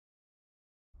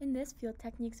In this field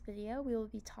techniques video, we will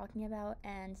be talking about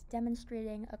and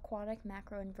demonstrating aquatic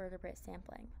macroinvertebrate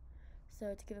sampling.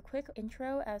 So to give a quick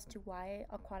intro as to why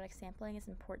aquatic sampling is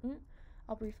important,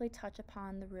 I'll briefly touch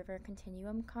upon the River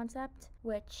Continuum Concept,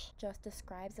 which just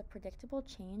describes a predictable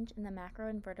change in the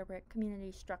macroinvertebrate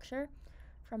community structure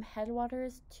from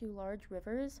headwaters to large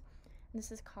rivers, and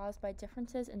this is caused by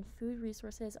differences in food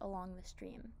resources along the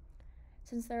stream.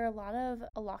 Since there are a lot of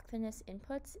allochthonous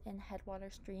inputs in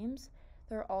headwater streams,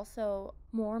 there are also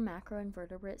more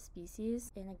macroinvertebrate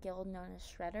species in a guild known as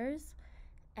shredders,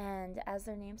 and as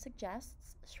their name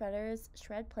suggests, shredders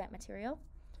shred plant material,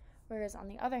 whereas on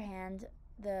the other hand,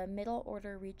 the middle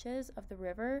order reaches of the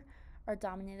river are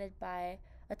dominated by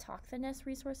autochthonous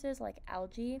resources like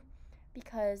algae,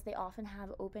 because they often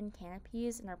have open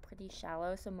canopies and are pretty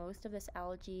shallow, so most of this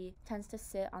algae tends to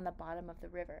sit on the bottom of the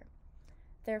river.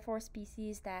 Therefore,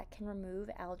 species that can remove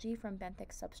algae from benthic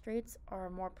substrates are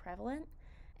more prevalent,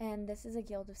 and this is a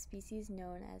guild of species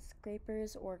known as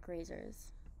scrapers or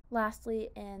grazers.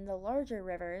 Lastly, in the larger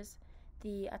rivers,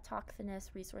 the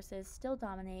autochthonous resources still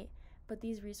dominate, but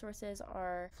these resources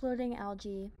are floating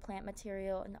algae, plant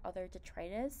material, and other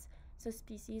detritus, so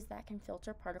species that can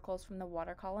filter particles from the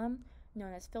water column,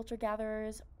 known as filter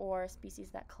gatherers, or species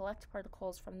that collect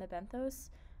particles from the benthos,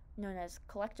 known as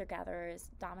collector gatherers,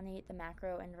 dominate the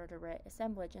macroinvertebrate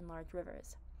assemblage in large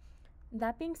rivers.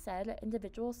 That being said,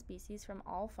 individual species from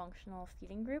all functional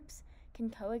feeding groups can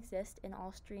coexist in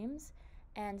all streams,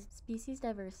 and species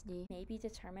diversity may be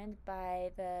determined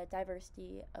by the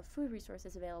diversity of food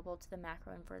resources available to the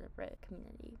macroinvertebrate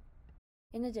community.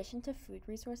 In addition to food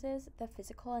resources, the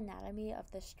physical anatomy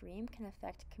of the stream can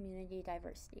affect community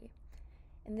diversity.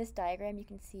 In this diagram, you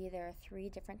can see there are 3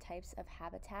 different types of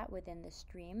habitat within the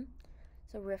stream.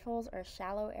 So riffles are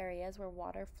shallow areas where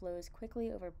water flows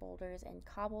quickly over boulders and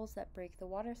cobbles that break the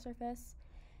water surface,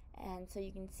 and so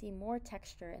you can see more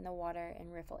texture in the water in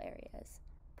riffle areas.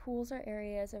 Pools are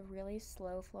areas of really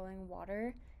slow-flowing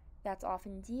water that's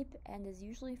often deep and is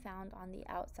usually found on the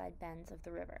outside bends of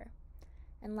the river.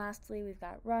 And lastly, we've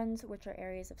got runs, which are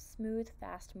areas of smooth,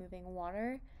 fast-moving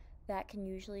water that can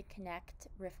usually connect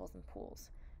riffles and pools.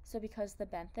 So because the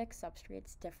benthic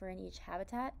substrates differ in each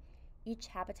habitat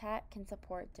can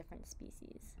support different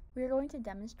species. We are going to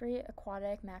demonstrate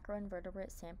aquatic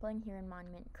macroinvertebrate sampling here in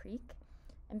Monument Creek,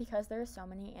 and because there are so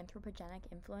many anthropogenic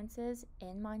influences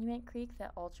in Monument Creek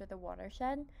that alter the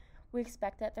watershed, we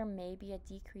expect that there may be a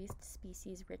decreased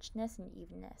species richness and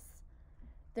evenness.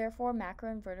 Therefore,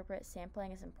 macroinvertebrate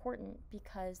sampling is important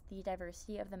because the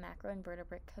diversity of the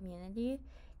macroinvertebrate community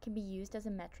can be used as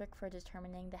a metric for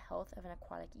determining the health of an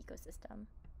aquatic ecosystem.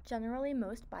 Generally,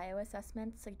 most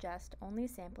bioassessments suggest only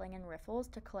sampling in riffles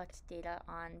to collect data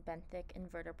on benthic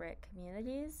invertebrate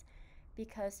communities,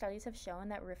 because studies have shown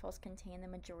that riffles contain the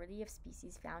majority of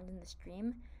species found in the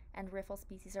stream, and riffle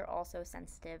species are also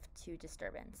sensitive to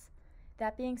disturbance.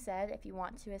 That being said, if you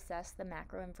want to assess the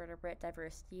macroinvertebrate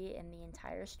diversity in the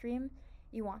entire stream,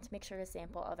 you want to make sure to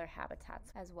sample other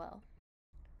habitats as well.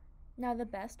 Now, the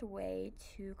best way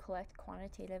to collect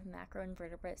quantitative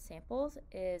macroinvertebrate samples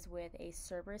is with a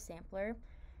Surber Sampler,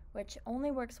 which only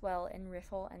works well in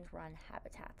riffle and run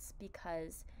habitats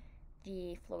because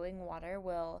the flowing water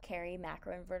will carry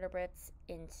macroinvertebrates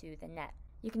into the net.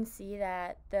 You can see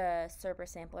that the Surber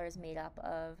Sampler is made up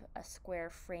of a square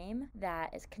frame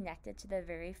that is connected to the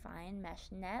very fine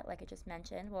mesh net, like I just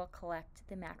mentioned, will collect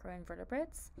the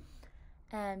macroinvertebrates.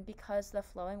 And because the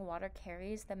flowing water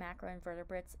carries the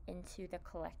macroinvertebrates into the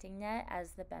collecting net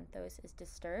as the benthos is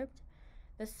disturbed,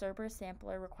 the Surber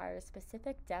Sampler requires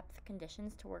specific depth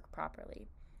conditions to work properly.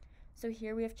 So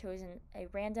here we have chosen a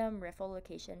random riffle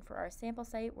location for our sample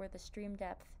site where the stream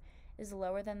depth is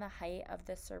lower than the height of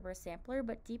the Surber Sampler,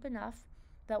 but deep enough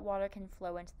that water can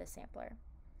flow into the sampler.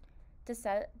 To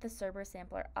set the Surber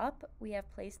Sampler up, we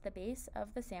have placed the base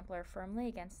of the sampler firmly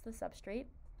against the substrate,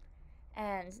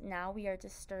 and now we are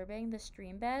disturbing the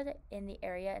stream bed in the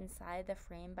area inside the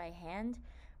frame by hand.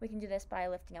 We can do this by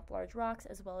lifting up large rocks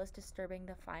as well as disturbing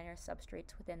the finer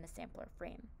substrates within the sampler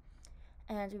frame.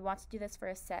 And we want to do this for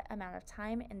a set amount of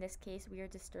time. In this case, we are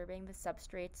disturbing the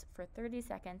substrates for 30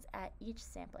 seconds at each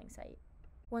sampling site.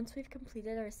 Once we've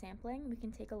completed our sampling, we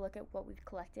can take a look at what we've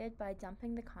collected by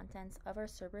dumping the contents of our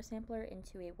Surber Sampler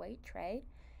into a white tray.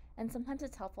 And sometimes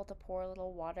it's helpful to pour a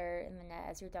little water in the net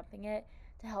as you're dumping it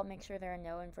to help make sure there are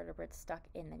no invertebrates stuck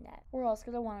in the net. We're also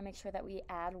going to want to make sure that we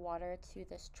add water to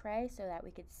this tray so that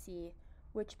we could see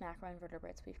which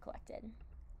macroinvertebrates we've collected.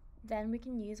 Then we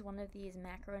can use one of these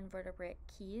macroinvertebrate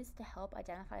keys to help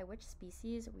identify which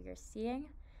species we are seeing,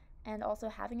 And also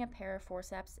having a pair of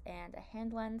forceps and a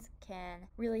hand lens can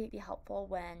really be helpful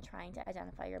when trying to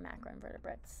identify your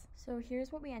macroinvertebrates. So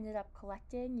here's what we ended up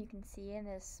collecting. You can see in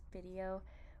this video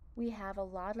we have a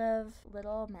lot of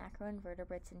little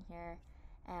macroinvertebrates in here,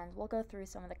 and we'll go through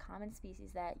some of the common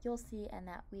species that you'll see and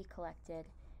that we collected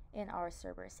in our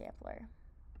Surber Sampler.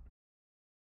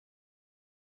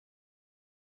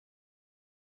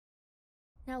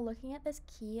 Now, looking at this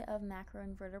key of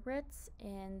macroinvertebrates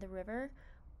in the river,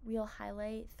 we'll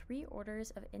highlight 3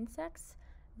 orders of insects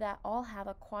that all have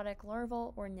aquatic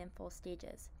larval or nymphal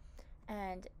stages.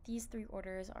 And these 3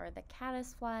 orders are the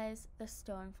caddisflies, the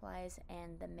stoneflies,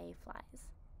 and the mayflies.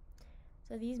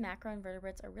 So these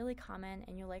macroinvertebrates are really common,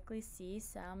 and you'll likely see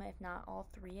some, if not all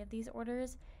 3 of these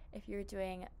orders if you're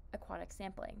doing aquatic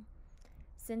sampling.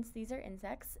 Since these are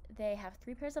insects, they have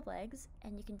 3 pairs of legs,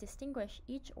 and you can distinguish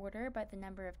each order by the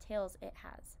number of tails it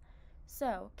has.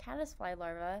 So, caddisfly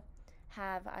larvae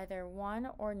have either 1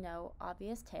 or no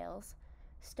obvious tails,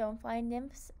 stonefly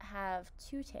nymphs have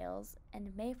 2 tails,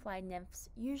 and mayfly nymphs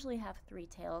usually have 3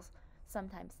 tails,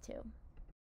 sometimes 2.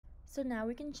 So now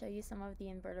we can show you some of the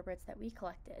invertebrates that we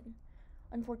collected.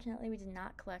 Unfortunately, we did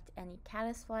not collect any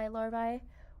caddisfly larvae,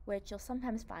 which you'll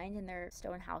sometimes find in their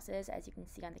stone houses, as you can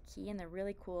see on the key, and they're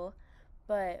really cool.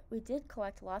 But we did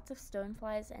collect lots of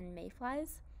stoneflies and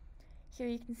mayflies. Here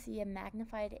you can see a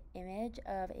magnified image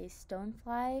of a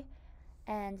stonefly,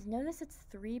 and notice it's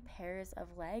 3 pairs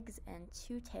of legs and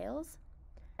 2 tails.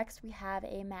 Next we have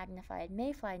a magnified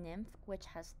mayfly nymph, which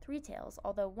has 3 tails,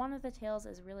 although one of the tails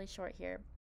is really short here.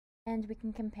 And we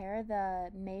can compare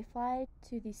the mayfly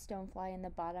to the stonefly in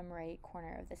the bottom right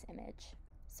corner of this image.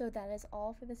 So that is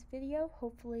all for this video.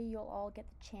 Hopefully you'll all get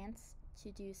the chance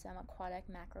to do some aquatic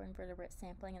macroinvertebrate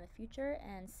sampling in the future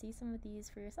and see some of these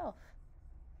for yourself.